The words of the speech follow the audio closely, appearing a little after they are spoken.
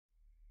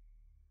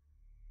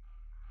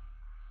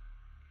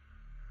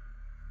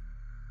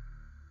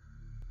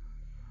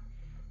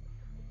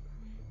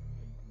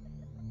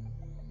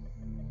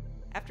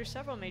After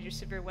several major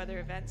severe weather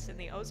events in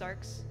the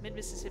Ozarks,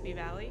 mid-Mississippi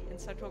Valley, and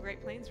central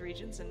Great Plains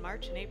regions in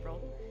March and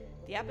April,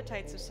 the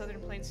appetites of Southern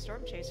Plains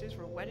storm chasers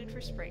were whetted for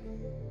spring.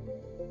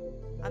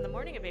 On the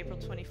morning of April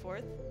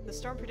 24th, the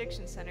Storm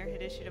Prediction Center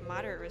had issued a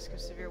moderate risk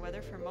of severe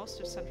weather for most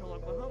of central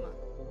Oklahoma.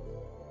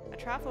 A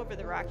trough over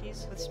the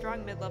Rockies, with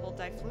strong mid-level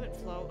diffluent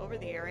flow over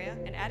the area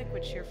and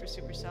adequate shear for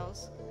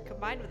supercells,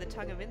 combined with a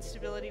tongue of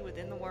instability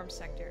within the warm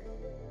sector.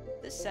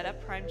 This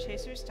setup primed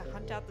chasers to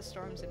hunt out the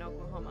storms in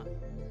Oklahoma.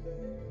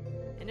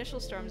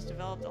 Initial storms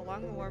developed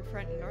along the warm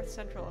front in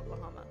north-central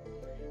Oklahoma,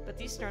 but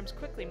these storms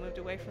quickly moved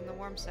away from the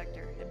warm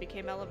sector and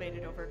became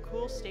elevated over a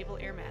cool, stable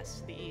air mass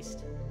to the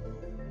east.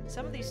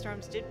 Some of these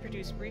storms did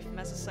produce brief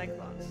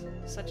mesocyclones,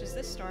 such as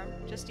this storm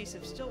just east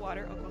of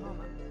Stillwater,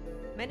 Oklahoma.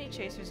 Many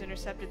chasers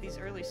intercepted these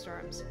early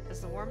storms,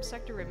 as the warm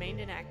sector remained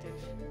inactive.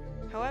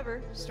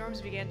 However,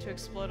 storms began to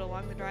explode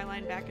along the dry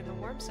line back in the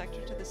warm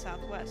sector to the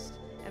southwest,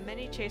 and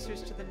many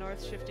chasers to the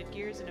north shifted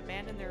gears and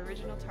abandoned their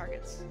original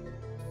targets.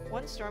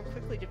 One storm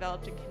quickly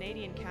developed in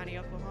Canadian County,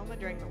 Oklahoma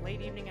during the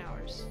late evening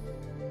hours.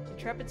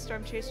 Intrepid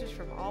storm chasers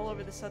from all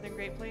over the southern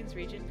Great Plains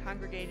region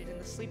congregated in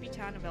the sleepy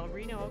town of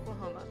Reno,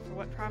 Oklahoma for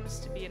what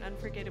promised to be an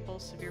unforgettable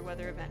severe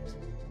weather event.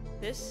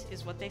 This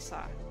is what they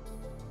saw.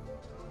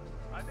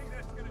 I think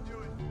that's going to do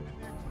it.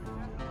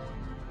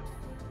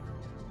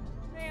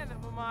 Man, the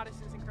Momatis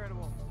is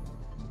incredible.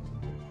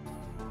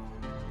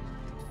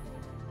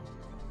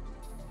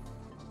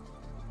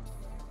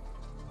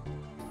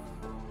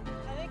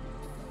 I think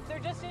they're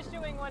just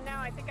issuing one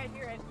now. I think I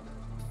hear it.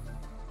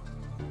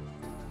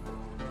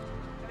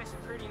 That is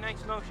some pretty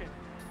nice motion.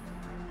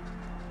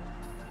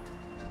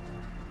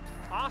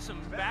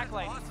 Awesome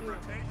backlight. Awesome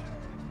rotation.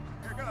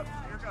 Here goes,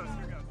 here goes,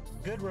 here goes.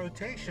 Good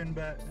rotation,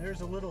 but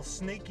there's a little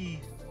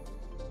snaky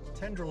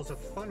tendrils of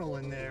funnel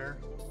in there.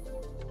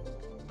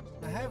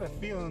 I have a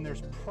feeling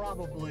there's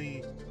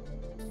probably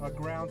a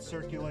ground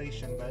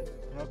circulation, but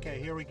okay,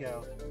 here we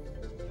go.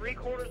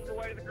 3/4 of the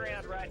way to the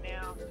ground right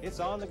now. It's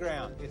on the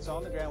ground. It's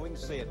on the ground. We can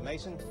see it.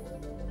 Mason?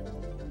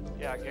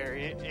 Yeah,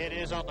 Gary, it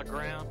is on the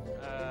ground.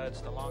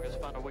 It's the longest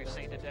funnel we've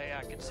seen today.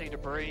 I can see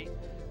debris.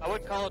 I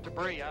wouldn't call it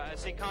debris. I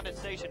see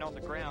condensation on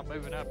the ground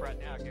moving up right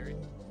now, Gary.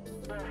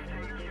 QST,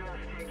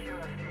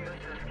 this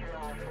is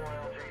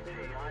KL4LJT.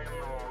 I am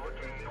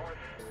looking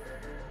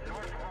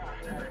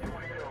northwest at a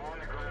tornado on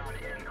the ground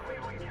in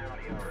Cleveland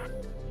County. Over.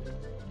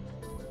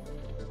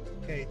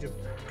 Okay,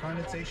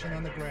 condensation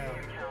on the ground.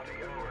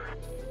 County, over.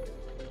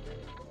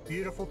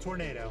 Beautiful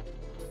tornado.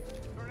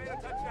 Tornado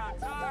touchdown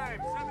time,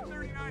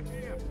 7:39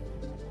 p.m.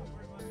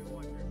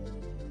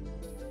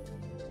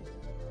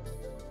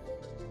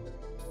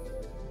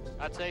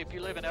 I'd say if you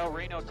live in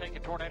Reno, take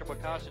your tornado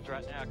precautions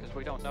right now because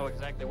we don't know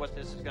exactly what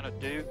this is going to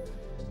do.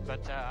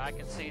 But I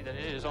can see that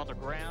it is on the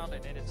ground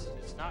and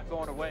it's not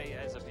going away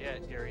as of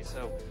yet, Gary.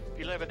 So if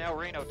you live in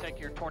Reno,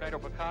 take your tornado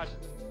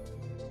precautions.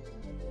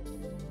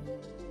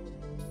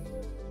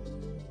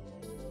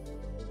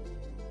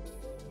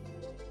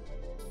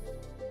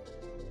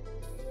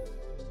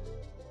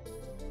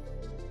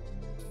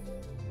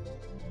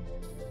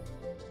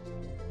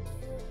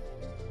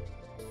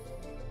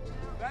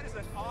 That is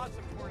an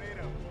awesome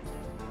tornado.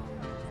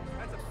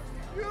 That's a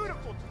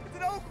beautiful, it's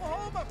in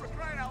Oklahoma for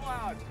crying out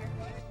loud.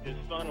 This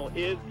funnel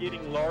is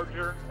getting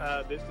larger.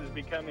 This is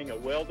becoming a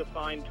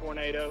well-defined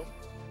tornado.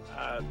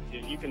 As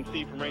you can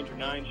see from Ranger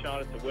 9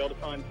 shot, it's a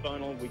well-defined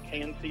funnel. We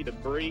can see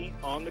debris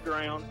on the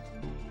ground.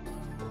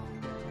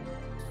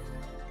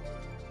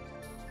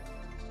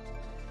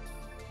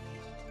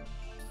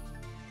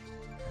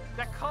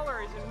 That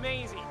color is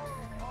amazing.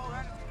 Oh,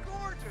 that is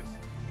gorgeous.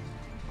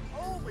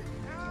 Holy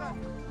cow.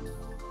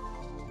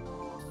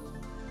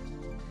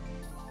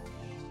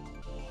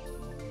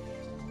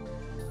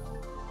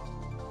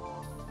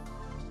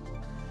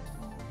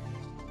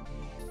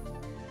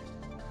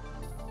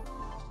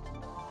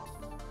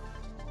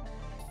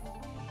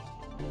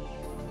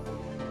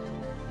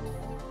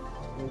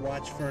 We'll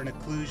watch for an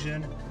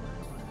occlusion.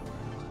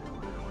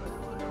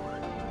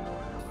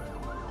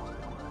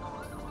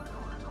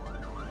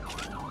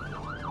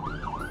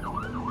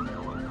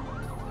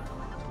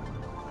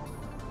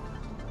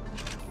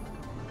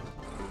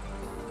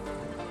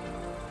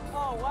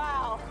 Oh,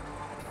 wow.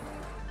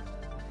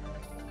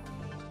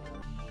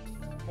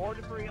 More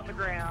debris on the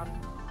ground.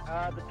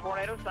 The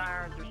tornado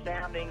sirens are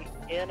sounding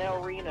in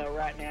Reno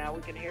right now.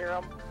 We can hear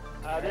them.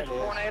 This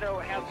tornado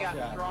has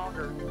gotten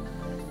stronger.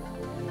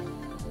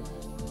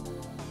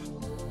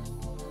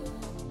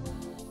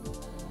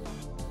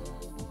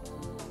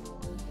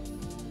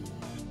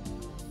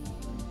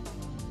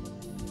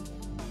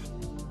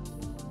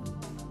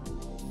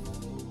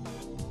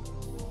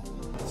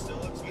 Still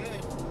looks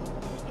good.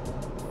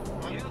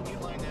 Can you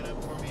line that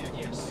up for me?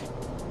 Yes.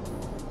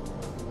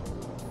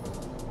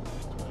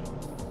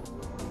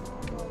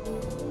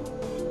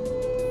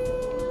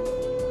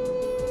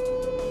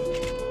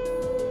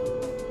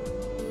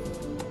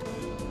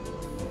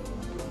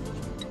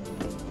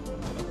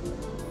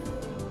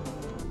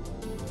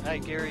 Hey,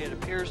 Gary, it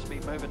appears to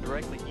be moving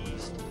directly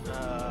east.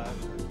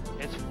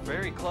 It's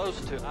very close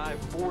to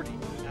I-40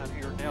 out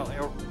here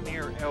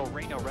near El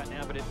Reno right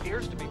now, but it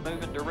appears to be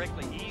moving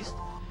directly east,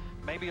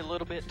 maybe a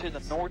little bit to the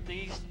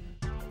northeast.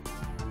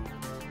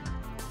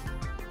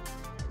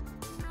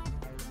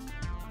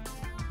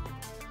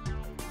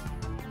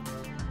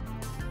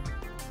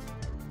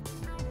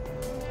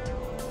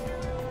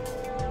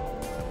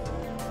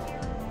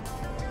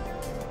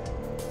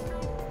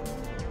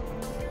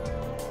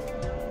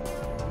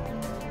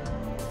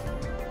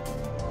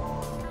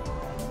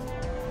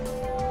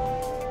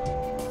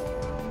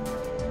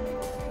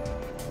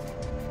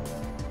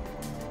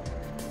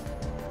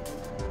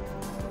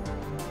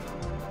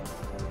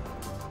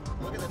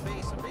 Look at the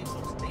base. The base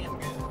looks damn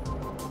good.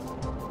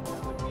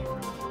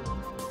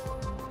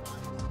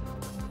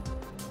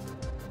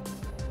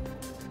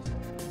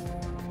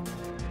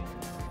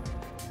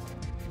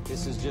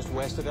 This is just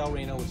west of El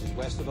Reno, which is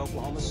west of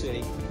Oklahoma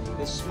City.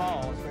 It's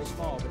small, it's very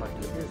small, but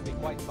it appears to be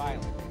quite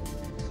violent.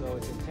 So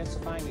it's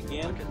intensifying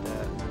again. Look at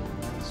that.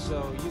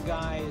 So you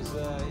guys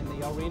in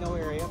the El Reno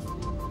area,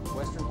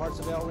 western parts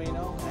of El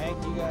Reno,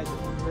 Hank, you guys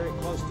are very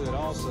close to it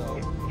also.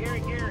 Gary,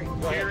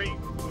 Go ahead.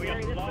 We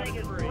got Gary, a this lot thing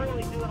of is debris.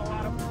 really doing a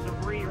lot of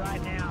debris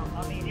right now.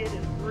 I mean, it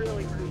is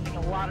really producing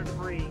a lot of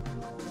debris.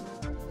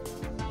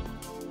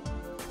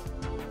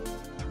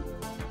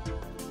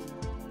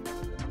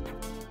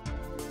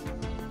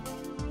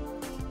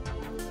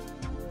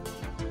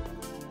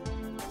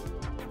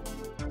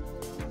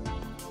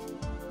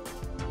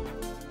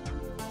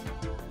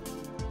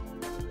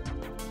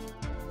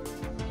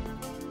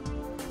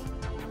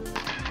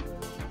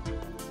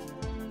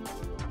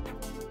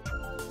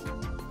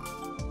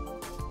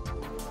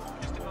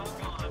 Just about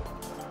gone.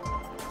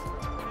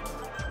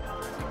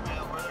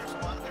 Yeah, where there's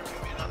one, there's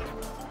gonna be another.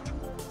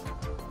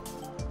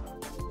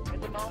 At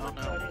the Oh moment,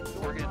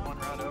 no, we're getting one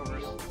right over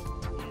us.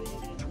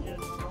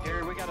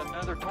 Gary, we got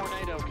another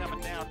tornado coming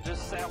down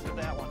just south of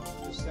that one.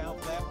 Just south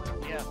of that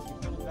one? Yeah. You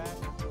pulling back?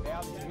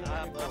 Out? You hear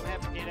I'm that?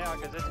 having to get out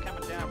because it's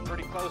coming down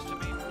pretty close to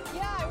me.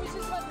 Yeah, I was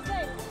just about to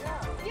say.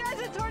 Yeah,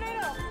 it's a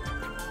tornado.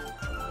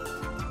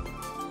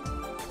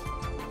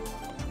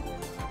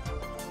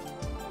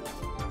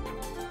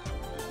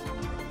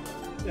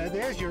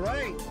 There's your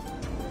right.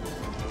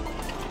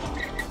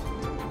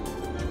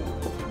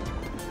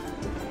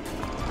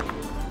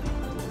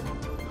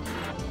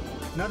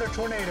 Another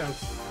tornado.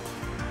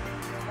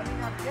 I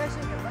mean, I'm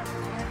guessing it must be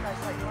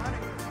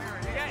anti-cyclonic.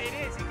 Yeah, it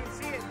is. You can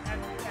see it at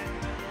the ground.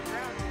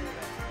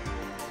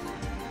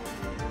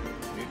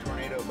 New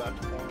tornado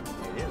about to form.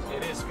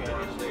 It is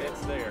formed.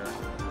 It's there.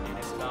 And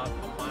it's about a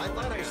mile I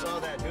thought I down. saw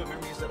that dude.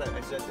 Remember you said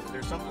I said that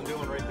there's something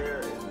doing right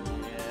there.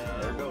 And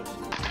there it goes.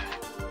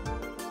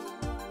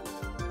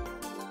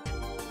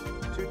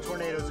 Two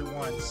tornadoes at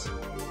once.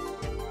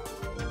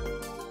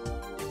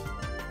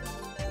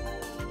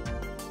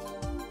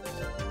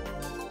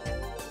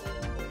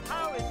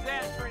 How is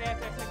that for an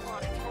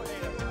anticyclonic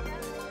tornado?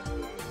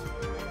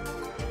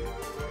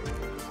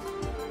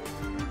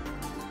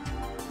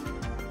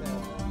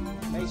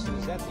 Mason,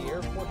 is that the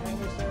airport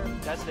hangars there?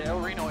 That's the El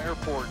Reno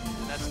Airport,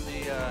 and that's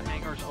the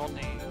hangars on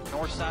the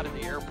north side of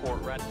the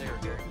airport right there,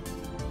 Gary.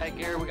 Hey,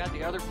 Gary, we got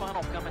the other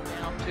funnel coming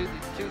down to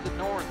the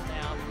north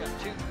now. We got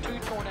two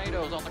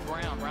tornadoes on the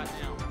ground right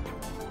now.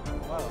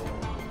 Whoa.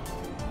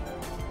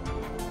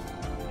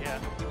 Yeah,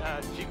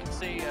 as you can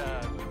see,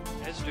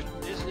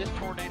 this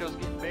tornado's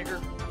getting bigger.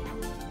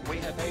 We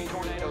have 8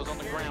 tornadoes on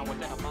the ground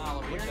within a mile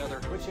of each other.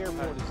 Which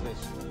airport is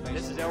this? Mason?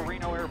 This is El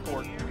Reno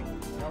Airport.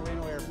 El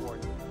Reno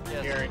Airport.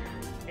 Yes. Gary.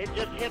 It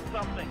just hit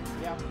something.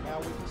 Yeah, now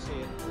we can see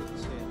it. We can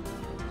see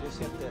it. Just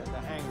hit the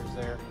hangars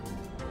there.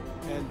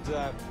 And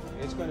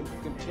it's going to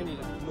continue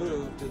to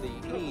move to the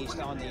east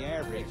on the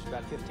average,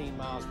 about 15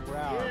 miles per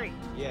hour. Gary,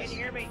 Yes. can you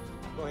hear me?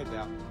 Go ahead,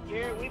 Val.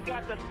 Gary, we've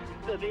got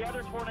the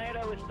other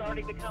tornado is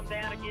starting to come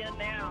down again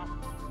now.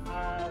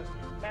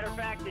 Matter of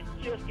fact, it's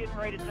just getting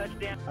ready to touch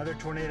down. Other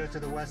tornado to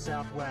the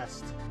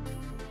west-southwest.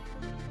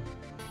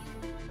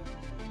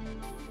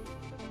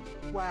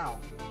 Wow.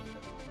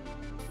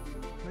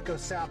 Let's go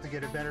south to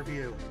get a better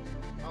view.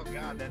 Oh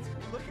God, that's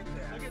look at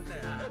that. Look at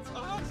that. That's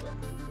awesome.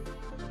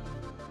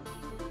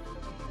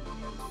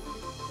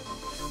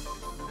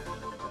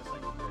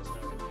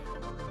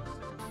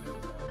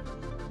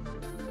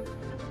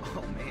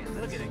 Oh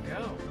man, look at it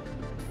go.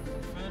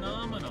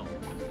 Phenomenal.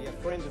 You have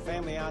friends and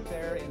family out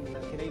there in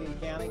Canadian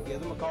County,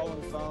 give them a call on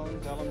the phone,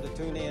 tell them to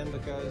tune in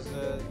because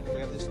we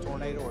have this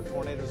tornado or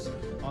tornadoes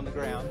on the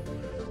ground.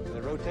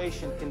 The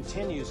rotation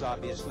continues,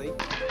 obviously.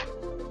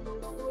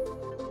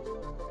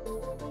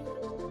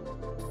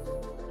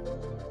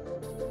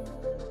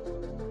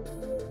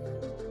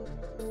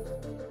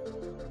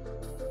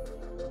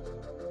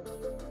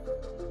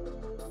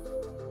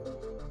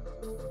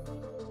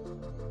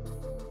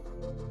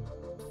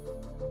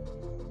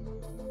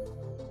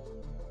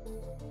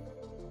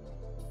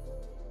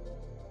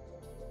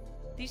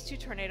 These two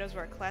tornadoes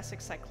were a classic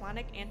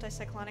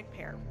cyclonic-anticyclonic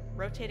pair,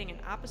 rotating in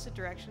opposite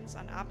directions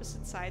on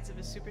opposite sides of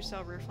a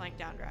supercell roof-flank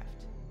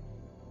downdraft.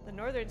 The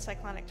northern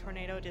cyclonic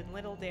tornado did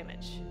little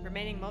damage,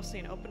 remaining mostly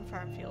in open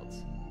farm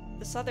fields.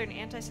 The southern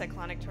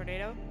anticyclonic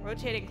tornado,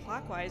 rotating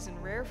clockwise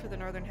and rare for the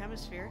northern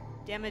hemisphere,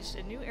 damaged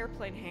a new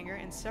airplane hangar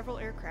and several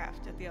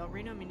aircraft at the El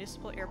Reno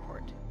Municipal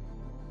Airport.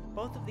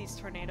 Both of these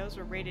tornadoes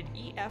were rated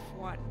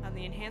EF1 on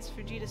the enhanced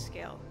Fujita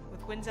scale,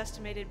 with winds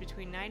estimated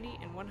between 90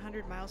 and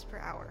 100 miles per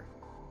hour.